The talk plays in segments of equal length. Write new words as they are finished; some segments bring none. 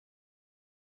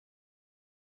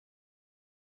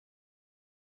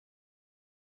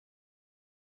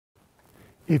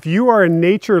If you are a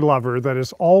nature lover that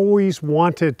has always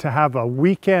wanted to have a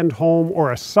weekend home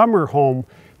or a summer home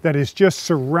that is just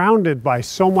surrounded by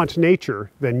so much nature,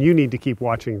 then you need to keep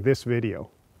watching this video.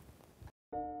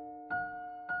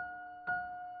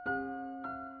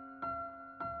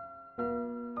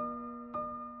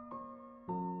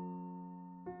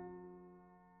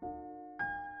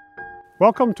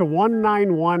 Welcome to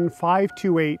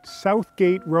 191528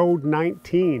 Southgate Road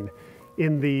 19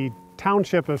 in the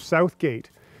township of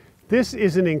Southgate. This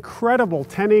is an incredible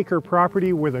 10-acre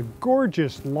property with a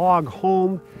gorgeous log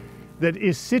home that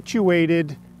is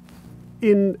situated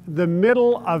in the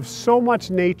middle of so much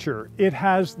nature. It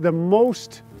has the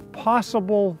most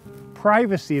possible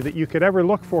privacy that you could ever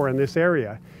look for in this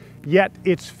area. Yet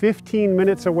it's 15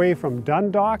 minutes away from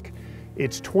Dundalk,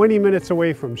 it's 20 minutes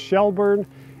away from Shelburne,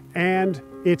 and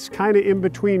it's kind of in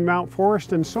between Mount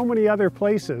Forest and so many other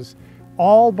places,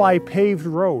 all by paved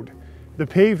road. The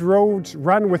paved roads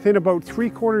run within about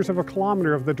 3/4 of a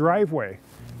kilometer of the driveway.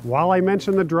 While I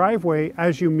mention the driveway,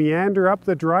 as you meander up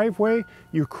the driveway,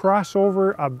 you cross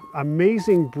over an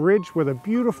amazing bridge with a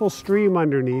beautiful stream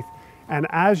underneath. And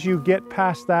as you get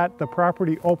past that, the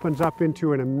property opens up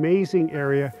into an amazing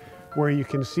area where you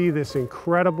can see this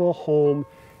incredible home,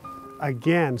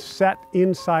 again, set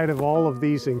inside of all of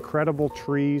these incredible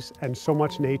trees and so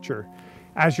much nature.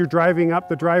 As you're driving up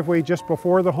the driveway just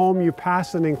before the home, you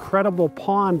pass an incredible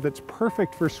pond that's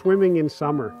perfect for swimming in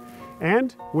summer.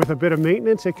 And with a bit of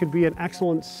maintenance, it could be an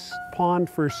excellent pond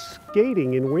for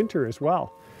skating in winter as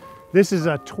well. This is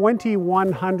a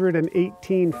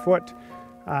 2,118-foot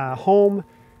home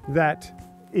that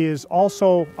is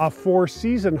also a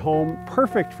 4-season home,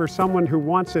 perfect for someone who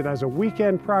wants it as a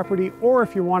weekend property or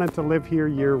if you wanted to live here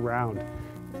year-round.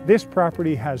 This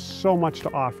property has so much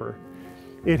to offer.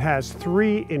 It has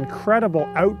 3 incredible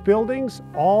outbuildings,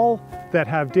 all that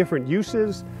have different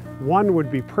uses. One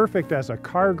would be perfect as a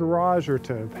car garage or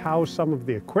to house some of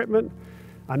the equipment.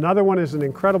 Another one is an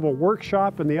incredible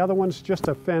workshop, and the other one's just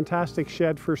a fantastic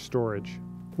shed for storage.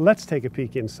 Let's take a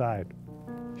peek inside.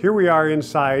 Here we are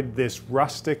inside this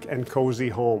rustic and cozy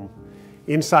home,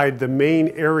 inside the main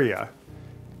area.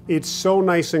 It's so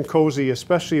nice and cozy,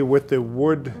 especially with the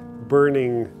wood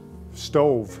burning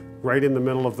stove right in the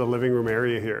middle of the living room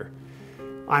area here.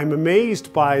 I'm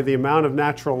amazed by the amount of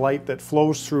natural light that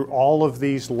flows through all of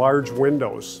these large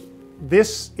windows.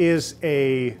 This is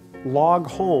a log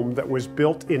home that was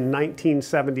built in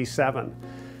 1977.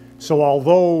 So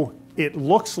although it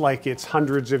looks like it's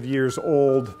hundreds of years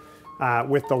old,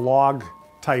 with the log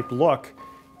type look,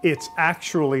 it's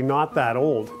actually not that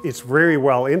old. It's very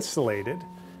well insulated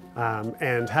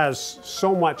and has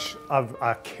so much of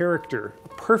a character,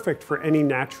 perfect for any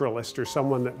naturalist or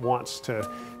someone that wants to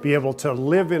be able to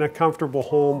live in a comfortable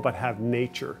home but have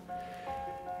nature.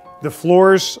 The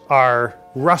floors are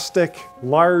rustic,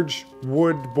 large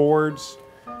wood boards.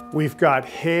 We've got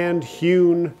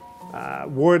hand-hewn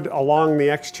wood along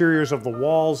the exteriors of the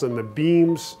walls, and the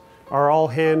beams are all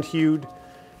hand-hewed,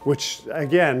 which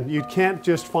again, you can't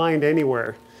just find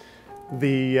anywhere.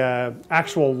 The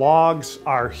actual logs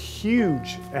are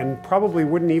huge and probably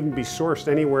wouldn't even be sourced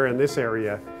anywhere in this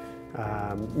area,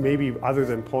 maybe other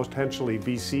than potentially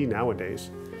BC nowadays.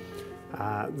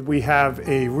 We have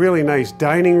a really nice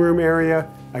dining room area,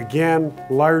 again,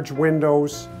 large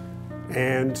windows,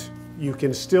 and you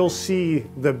can still see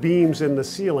the beams in the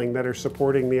ceiling that are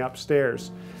supporting the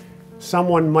upstairs.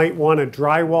 Someone might want to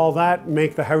drywall that,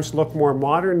 make the house look more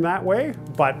modern that way,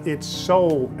 but it's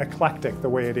so eclectic the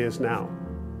way it is now.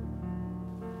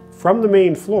 From the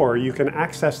main floor, you can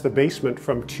access the basement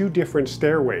from 2 different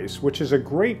stairways, which is a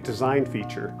great design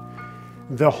feature.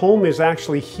 The home is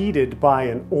actually heated by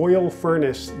an oil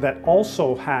furnace that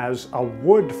also has a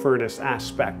wood furnace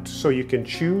aspect, so you can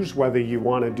choose whether you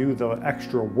want to do the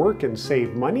extra work and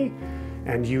save money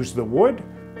and use the wood,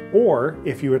 or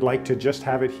if you would like to just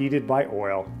have it heated by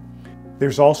oil.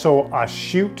 There's also a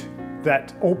chute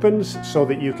that opens so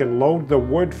that you can load the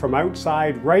wood from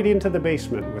outside right into the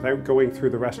basement without going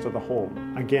through the rest of the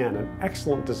home. Again, an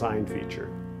excellent design feature.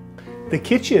 The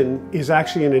kitchen is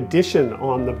actually an addition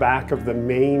on the back of the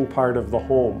main part of the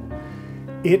home.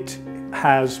 It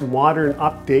has modern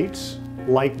updates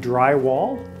like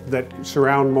drywall that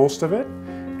surround most of it,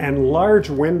 and large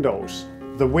windows.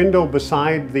 The window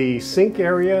beside the sink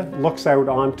area looks out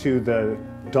onto the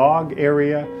dog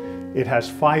area. It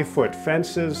has 5-foot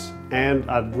fences and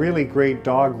a really great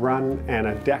dog run and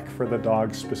a deck for the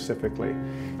dogs specifically.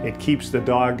 It keeps the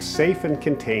dogs safe and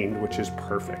contained, which is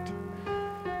perfect.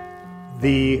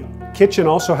 The kitchen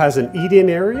also has an eat-in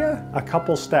area a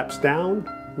couple steps down.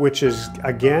 which is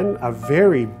again a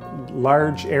very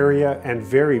large area and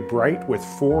very bright with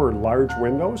 4 large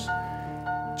windows.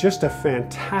 Just a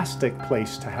fantastic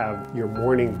place to have your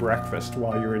morning breakfast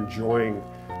while you're enjoying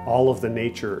all of the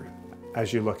nature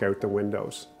as you look out the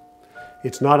windows.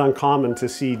 It's not uncommon to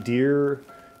see deer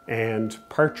and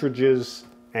partridges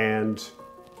and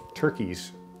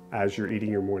turkeys as you're eating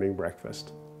your morning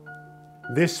breakfast.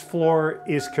 This floor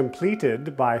is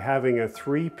completed by having a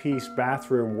 3-piece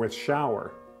bathroom with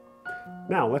shower.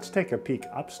 Now let's take a peek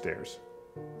upstairs.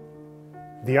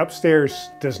 The upstairs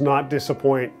does not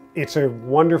disappoint. It's a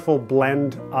wonderful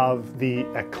blend of the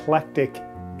eclectic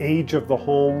age of the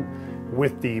home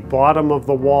with the bottom of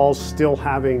the walls still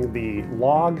having the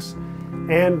logs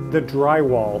and the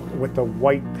drywall with the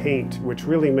white paint, which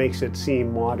really makes it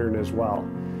seem modern as well.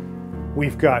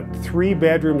 We've got 3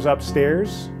 bedrooms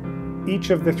upstairs. Each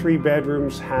of the 3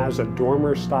 bedrooms has a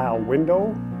dormer style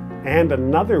window and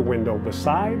another window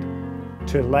beside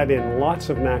to let in lots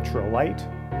of natural light.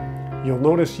 You'll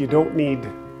notice you don't need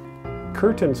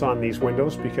curtains on these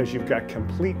windows because you've got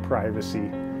complete privacy,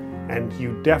 and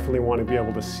you definitely want to be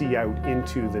able to see out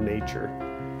into the nature.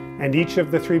 And each of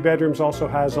the 3 bedrooms also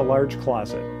has a large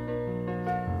closet.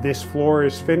 This floor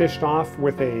is finished off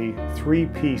with a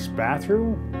 3-piece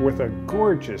bathroom with a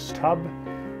gorgeous tub,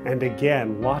 and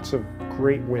again, lots of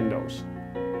great windows.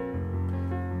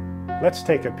 Let's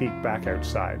take a peek back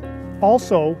outside.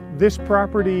 Also, this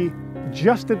property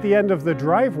just at the end of the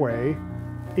driveway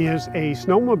is a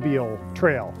snowmobile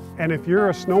trail. And if you're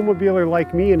a snowmobiler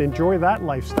like me and enjoy that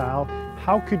lifestyle,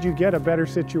 how could you get a better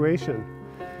situation?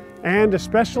 And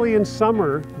especially in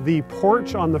summer, the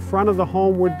porch on the front of the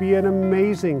home would be an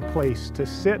amazing place to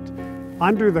sit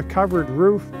under the covered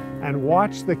roof and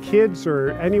watch the kids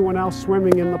or anyone else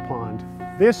swimming in the pond.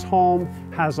 This home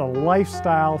has a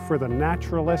lifestyle for the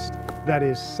naturalist that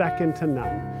is second to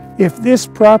none. If this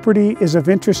property is of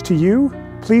interest to you,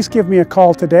 please give me a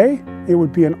call today. It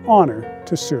would be an honor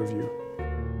to serve you.